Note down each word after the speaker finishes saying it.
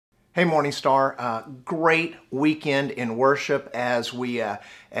Hey, Morning Star. Great weekend in worship as we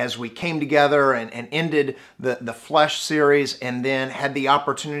came together and ended the flesh series, and then had the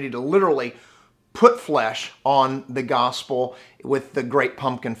opportunity to literally put flesh on the gospel with the Great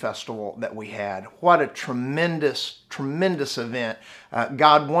Pumpkin Festival that we had. What a tremendous, tremendous event.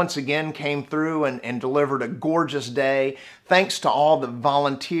 God once again came through and delivered a gorgeous day. Thanks to all the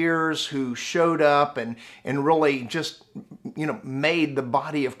volunteers who showed up and really just, made the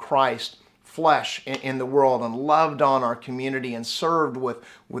body of Christ flesh in the world and loved on our community and served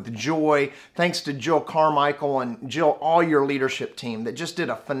with joy. Thanks to Jill Carmichael and Jill, all your leadership team that just did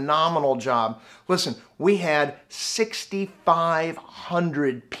a phenomenal job. Listen, we had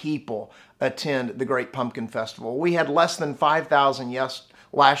 6,500 people attend the Great Pumpkin Festival. We had less than 5,000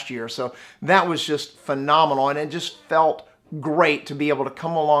 last year, so that was just phenomenal, and it just felt great to be able to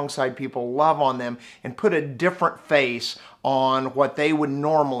come alongside people, love on them, and put a different face on what they would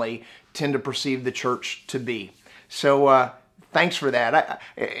normally tend to perceive the church to be. So thanks for that.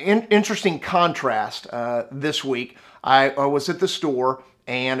 Interesting contrast this week. I was at the store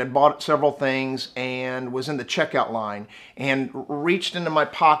and had bought several things and was in the checkout line and reached into my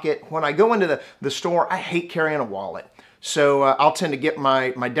pocket. When I go into the store, I hate carrying a wallet. So I'll tend to get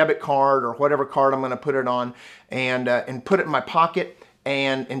my debit card or whatever card I'm going to put it on and put it in my pocket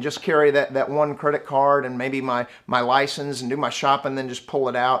and just carry that one credit card and maybe my license and do my shopping, then just pull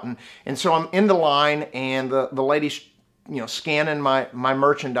it out. And so I'm in the line, and the lady's scanning my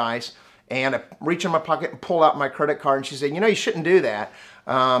merchandise, and I reach in my pocket and pull out my credit card, and she said, you shouldn't do that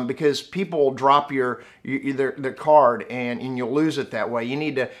because people will drop their card and you'll lose it that way. You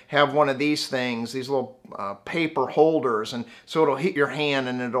need to have one of these things, these little paper holders, and so it'll hit your hand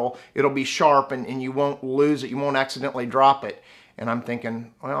and it'll be sharp and you won't lose it. You won't accidentally drop it. And I'm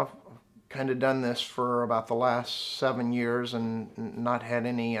thinking, well, I've kind of done this for about the last 7 years and not had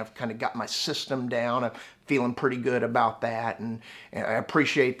any. I've kind of got my system down. I'm feeling pretty good about that. And I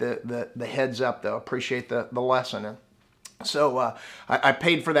appreciate the heads up, though. Appreciate the lesson. So I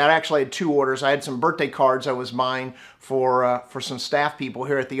paid for that. I actually had 2 orders. I had some birthday cards I was buying for some staff people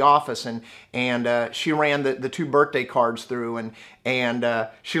here at the office, and she ran the 2 birthday cards through,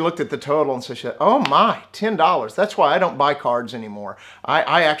 and she looked at the total and said, "Oh my, $10. That's why I don't buy cards anymore.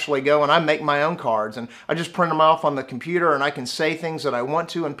 I actually go and I make my own cards, and I just print them off on the computer, and I can say things that I want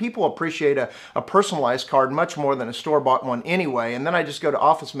to, and people appreciate a personalized card much more than a store-bought one anyway. And then I just go to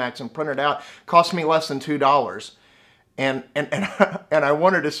Office Max and print it out. Cost me less than $2." And I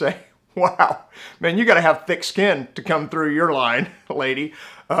wanted to say, wow, man, you got to have thick skin to come through your line, lady,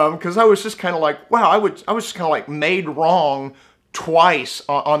 because I was just kind of like, wow, I was just kind of like made wrong twice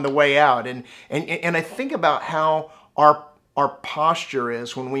on the way out, and I think about how our posture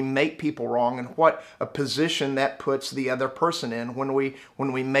is when we make people wrong, and what a position that puts the other person in when we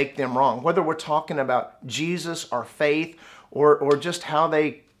make them wrong. Whether we're talking about Jesus, our faith, or just how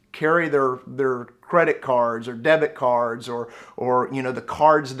they carry their credit cards or debit cards or the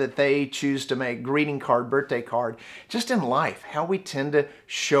cards that they choose to make, greeting card, birthday card, just in life, how we tend to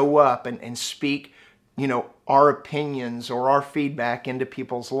show up and speak, our opinions or our feedback into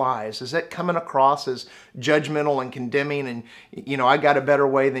people's lives. Is that coming across as judgmental and condemning and, I got a better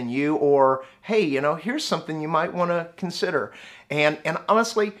way than you? Or, hey, here's something you might want to consider. And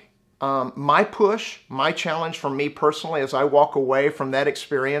honestly, my challenge for me personally as I walk away from that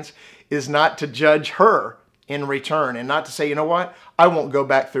experience is not to judge her in return, and not to say, you know what, I won't go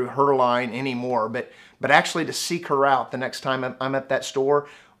back through her line anymore, but actually to seek her out the next time I'm at that store,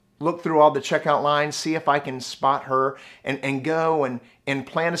 look through all the checkout lines, see if I can spot her, and go and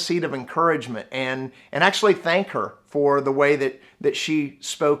plant a seed of encouragement and actually thank her for the way that she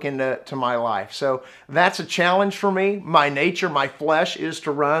spoke into my life. So that's a challenge for me. My nature, my flesh is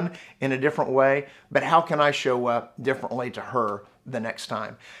to run in a different way, but how can I show up differently to her the next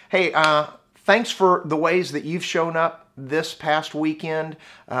time? Hey, thanks for the ways that you've shown up this past weekend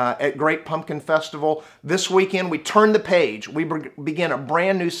at Great Pumpkin Festival. This weekend, we turn the page. We begin a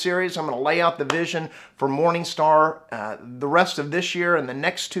brand new series. I'm going to lay out the vision for Morning Star the rest of this year and the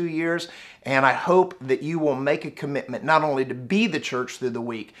next 2 years, and I hope that you will make a commitment not only to be the church through the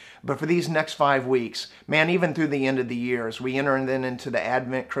week, but for these next 5 weeks, man, even through the end of the year, as we enter then into the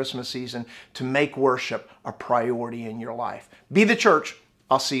Advent Christmas season, to make worship a priority in your life. Be the church.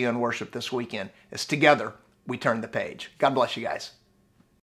 I'll see you in worship this weekend as together we turn the page. God bless you guys.